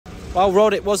Well,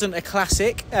 Rod, it wasn't a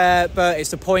classic, but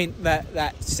it's the point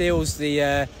that seals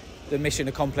the mission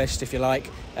accomplished, if you like.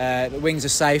 The Wings are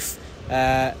safe.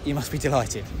 You must be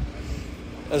delighted.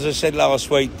 As I said last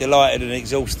week, delighted and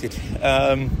exhausted.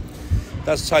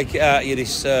 Does take it out of you,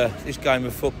 this game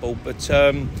of football. But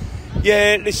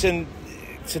yeah, listen,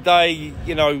 today,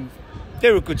 you know,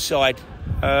 they're a good side.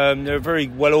 They're a very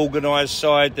well organised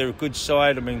side. They're a good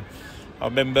side. I mean, I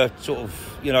remember sort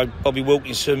of, you know, Bobby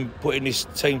Wilkinson putting this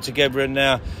team together, and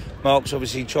now Mark's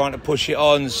obviously trying to push it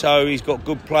on. So he's got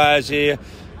good players here,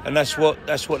 and that's what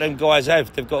them guys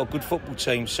have. They've got a good football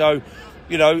team. So,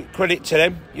 you know, credit to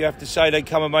them. You have to say they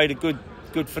come and made a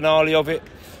good finale of it.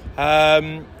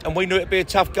 And we knew it'd be a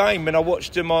tough game. And I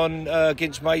watched them on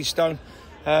against Maidstone,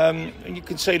 and you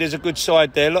can see there's a good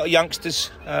side there. A lot of youngsters,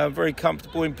 very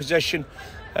comfortable in possession,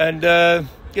 and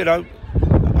you know,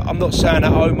 I'm not saying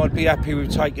at home I'd be happy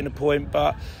with taking a point,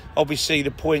 but obviously the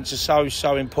points are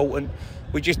so important.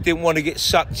 We just didn't want to get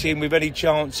sucked in with any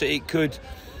chance that it could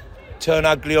turn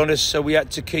ugly on us, so we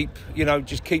had to keep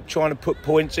trying to put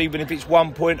points, even if it's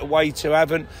 1 point away to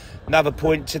having another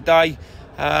point today.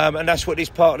 And that's what this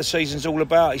part of the season's all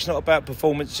about. It's not about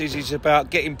performances, it's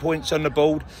about getting points on the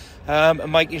board,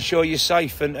 and making sure you're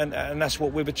safe, and that's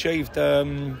what we've achieved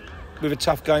with a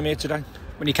tough game here today.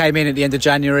 When you came in at the end of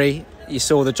January, you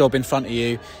saw the job in front of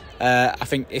you. I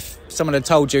think if someone had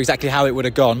told you exactly how it would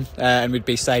have gone, and we'd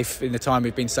be safe in the time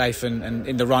we've been safe, and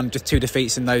in the run, just 2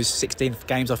 defeats in those 16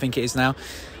 games, I think it is now,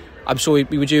 I'm sure,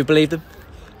 would you have believed them?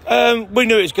 We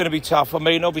knew it was going to be tough. I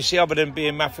mean, obviously, other than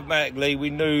being mathematically,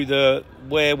 we knew that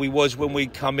where we was when we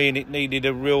come in, it needed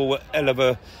a real hell of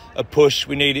a push.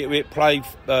 We needed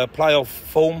playoff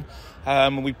form,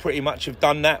 and we pretty much have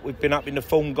done that. We've been up in the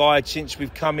form guide since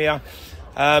we've come here.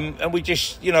 And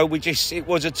it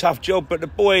was a tough job. But the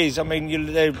boys, I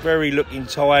mean, they're very looking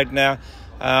tired now.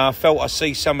 I felt I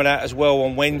see some of that as well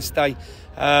on Wednesday.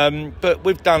 But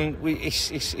we've done,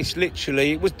 it's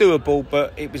literally, it was doable,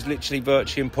 but it was literally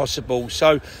virtually impossible.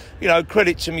 So, you know,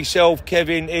 credit to myself,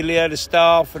 Kevin, Ilya, the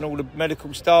staff and all the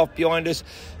medical staff behind us.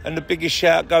 And the biggest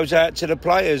shout goes out to the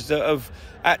players that have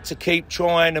had to keep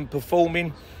trying and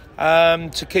performing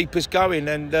to keep us going.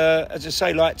 And as I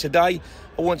say, like today,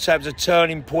 I wouldn't say it was a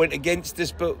turning point against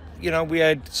us, but, you know, we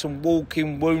had some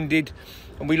walking wounded,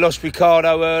 and we lost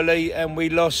Ricardo early, and we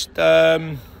lost,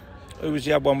 who was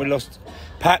the other one? We lost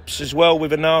Paps as well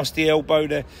with a nasty elbow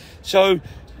there. So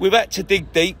we've had to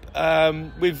dig deep.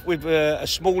 With a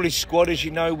smallish squad, as you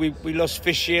know, we lost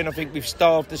Fishy, and I think we've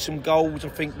starved to some goals. I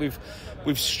think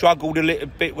we've struggled a little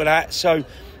bit with that. So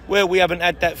where we haven't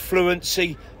had that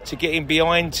fluency to get in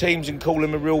behind teams and call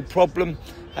them a real problem,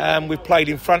 we've played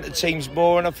in front of teams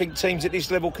more, and I think teams at this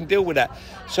level can deal with that.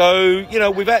 So, you know,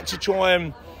 we've had to try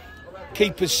and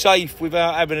keep us safe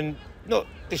without having, not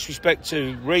disrespect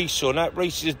to Reece or that,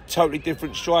 Reece is a totally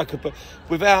different striker, but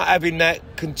without having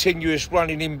that continuous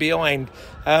running in behind,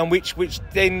 which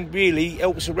then really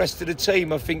helps the rest of the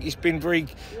team. I think it's been very,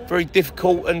 very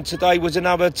difficult, and today was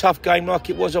another tough game like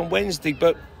it was on Wednesday.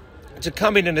 But to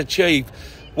come in and achieve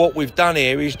what we've done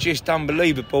here is just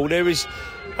unbelievable.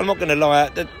 I'm not going to lie,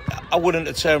 that I wouldn't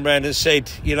have turned around and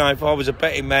said, you know, if I was a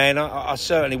betting man, I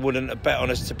certainly wouldn't have bet on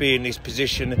us to be in this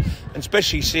position, and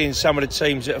especially seeing some of the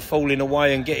teams that are falling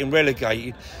away and getting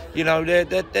relegated. You know,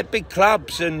 they're big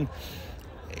clubs, and,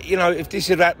 you know, if this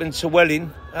had happened to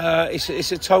Welling,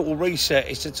 it's a total reset.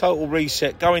 It's a total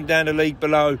reset. Going down the league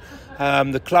below,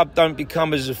 the club don't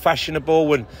become as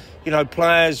fashionable, and, you know,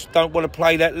 players don't want to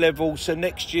play that level. So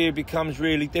next year becomes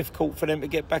really difficult for them to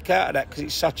get back out of that, because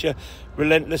it's such a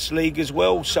relentless league as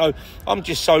well. So I'm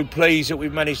just so pleased that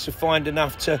we've managed to find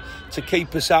enough to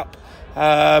keep us up.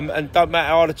 And don't matter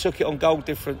how I'd have took it on goal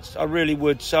difference, I really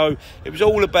would. So it was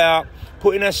all about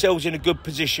putting ourselves in a good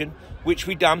position, which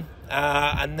we done.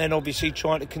 And then obviously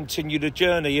trying to continue the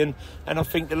journey. And I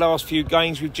think the last few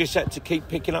games we've just had to keep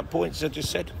picking up points, as I just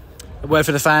said. A word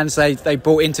for the fans, they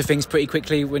bought into things pretty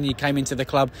quickly when you came into the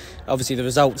club. Obviously the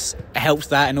results helped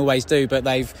that, and always do, but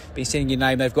they've been seeing your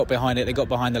name, they've got behind it, they got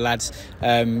behind the lads.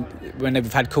 When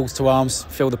they've had calls to arms,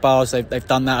 fill the bars, they've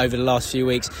done that over the last few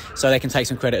weeks, so they can take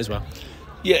some credit as well.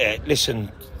 Yeah,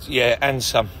 listen, yeah, and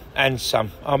some.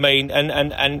 I mean,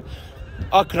 and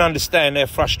I can understand their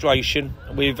frustration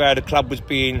with how the club was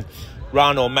being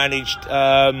run or managed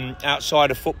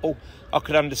outside of football. I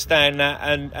could understand that,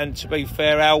 and to be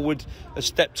fair, Alwood has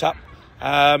stepped up.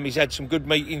 He's had some good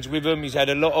meetings with them. He's had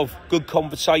a lot of good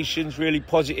conversations, really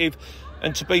positive.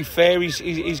 And to be fair,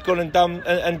 he's gone and done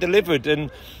and delivered. And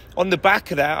on the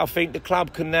back of that, I think the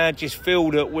club can now just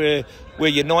feel that we're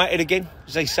united again,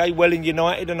 as they say, well and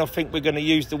united. And I think we're going to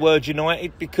use the word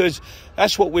united, because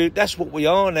that's what we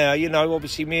are now. You know,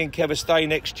 obviously me and Kev are staying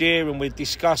next year, and we've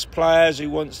discussed players who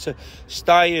wants to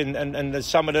stay, and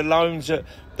some of the loans that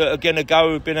are going to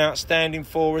go have been outstanding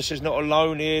for us. There's not a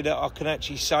loan here that I can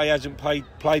actually say hasn't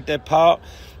played their part,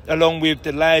 along with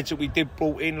the lads that we did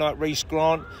brought in, like Reece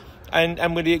Grant.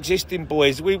 And with the existing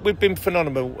boys, we've been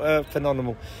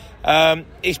phenomenal.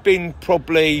 It's been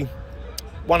probably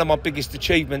one of my biggest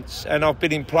achievements, and I've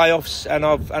been in playoffs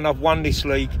and I've won this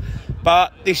league.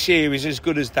 But this year is as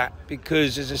good as that,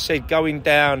 because, as I said, going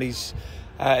down is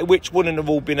which wouldn't have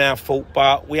all been our fault,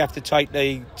 but we have to take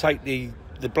the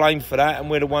blame for that, and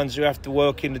we're the ones who have to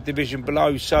work in the division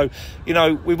below. So, you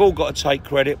know, we've all got to take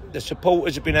credit. The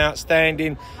supporters have been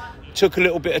outstanding. Took a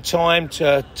little bit of time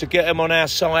to get them on our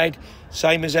side,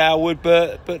 same as Howard,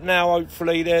 but now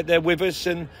hopefully they're with us,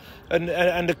 and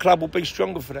the club will be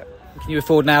stronger for that. Can you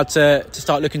afford now to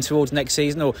start looking towards next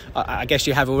season, or I guess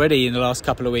you have already in the last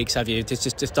couple of weeks, have you?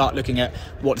 Just to start looking at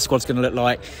what the squad's going to look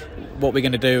like, what we're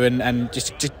going to do, and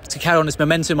just to carry on this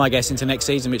momentum, I guess, into next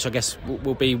season, which I guess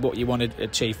will be what you want to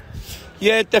achieve.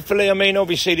 Yeah, definitely. I mean,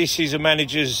 obviously this is a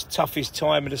manager's toughest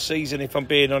time of the season, if I'm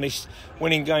being honest,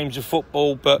 winning games of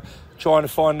football, but trying to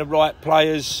find the right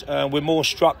players. We're more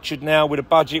structured now with a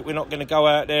budget. We're not going to go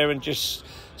out there and just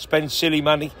spend silly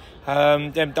money.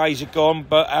 Them days are gone,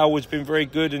 but Howard's been very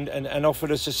good and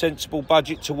offered us a sensible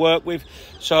budget to work with.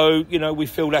 So, you know, we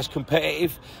feel that's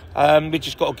competitive. We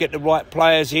just got to get the right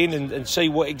players in and see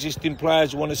what existing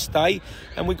players want to stay.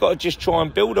 And we've got to just try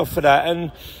and build off of that.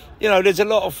 And, you know, there's a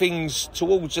lot of things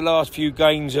towards the last few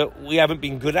games that we haven't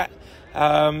been good at.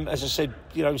 As I said,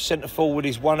 you know, centre forward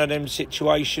is one of them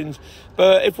situations.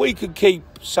 But if we could keep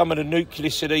some of the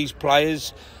nucleus of these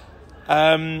players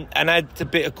and add a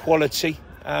bit of quality,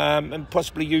 and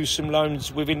possibly use some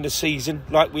loans within the season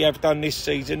like we have done this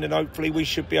season, and hopefully we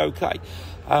should be okay.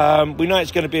 We know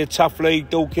it's going to be a tough league.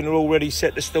 Dorking are already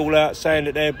set the stall out saying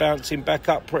that they're bouncing back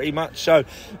up pretty much. So,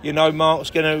 you know, Mark's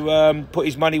going to put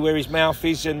his money where his mouth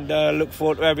is, and look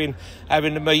forward to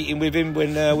having the meeting with him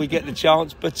when we get the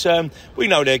chance. But we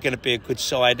know they're going to be a good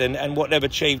side, and what they've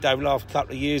achieved over the last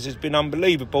couple of years has been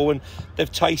unbelievable, and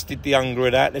they've tasted the hunger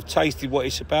of that. They've tasted what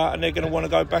it's about, and they're going to want to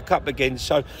go back up again.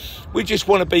 So we just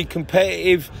want to be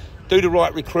competitive, do the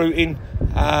right recruiting,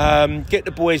 get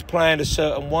the boys playing a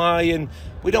certain way, and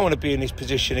we don't want to be in this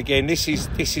position again. This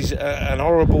is an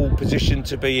horrible position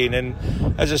to be in, and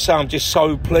as I say, I'm just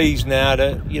so pleased now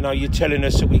that, you know, you're telling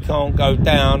us that we can't go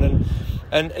down,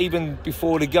 and even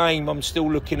before the game I'm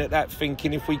still looking at that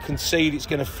thinking if we concede it's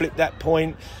going to flip that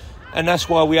point, and that's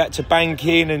why we had to bank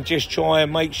in and just try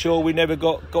and make sure we never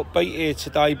got beat here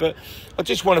today. But I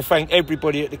just want to thank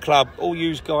everybody at the club, all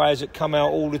you guys that come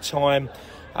out all the time.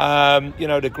 You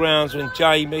know, the groundsman,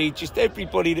 Jamie, just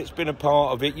everybody that's been a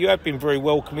part of it. You have been very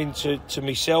welcoming to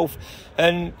myself,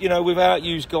 and, you know, without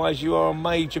you guys, you are a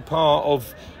major part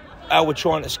of how we're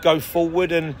trying to go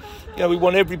forward. And, you know, we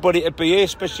want everybody to be here,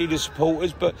 especially the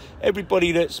supporters, but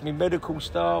everybody that's my medical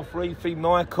staff, Reefy,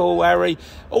 Michael, Harry,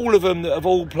 all of them that have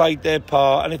all played their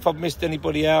part. And if I've missed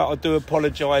anybody out, I do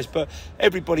apologise, but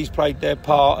everybody's played their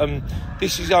part, and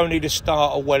this is only the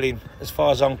start of Welling as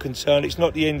far as I'm concerned. It's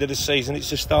not the end of the season, it's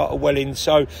the start of Welling.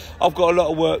 So I've got a lot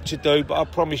of work to do, but I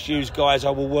promise you guys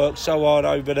I will work so hard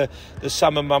over the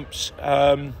summer months.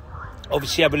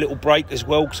 Obviously have a little break as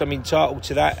well, because I'm entitled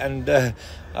to that, and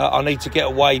I need to get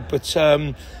away. But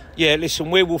yeah,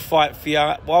 listen, we will fight for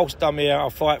you. Whilst I'm here, I'll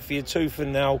fight for you tooth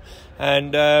and nail.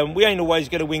 And we ain't always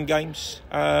going to win games.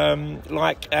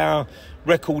 Like our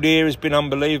record here has been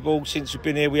unbelievable. Since we've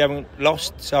been here, we haven't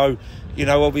lost. So, you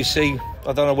know, obviously,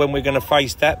 I don't know when we're going to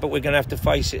face that, but we're going to have to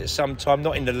face it at some time,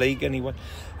 not in the league anyway.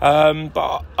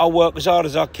 But I'll work as hard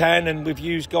as I can, and with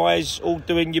you guys all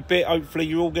doing your bit, hopefully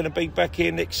you're all going to be back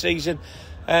here next season,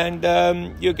 and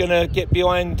you're going to get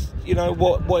behind, you know,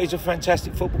 what is a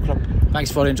fantastic football club.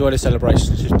 Thanks for enjoying the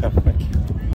celebrations. Thank you.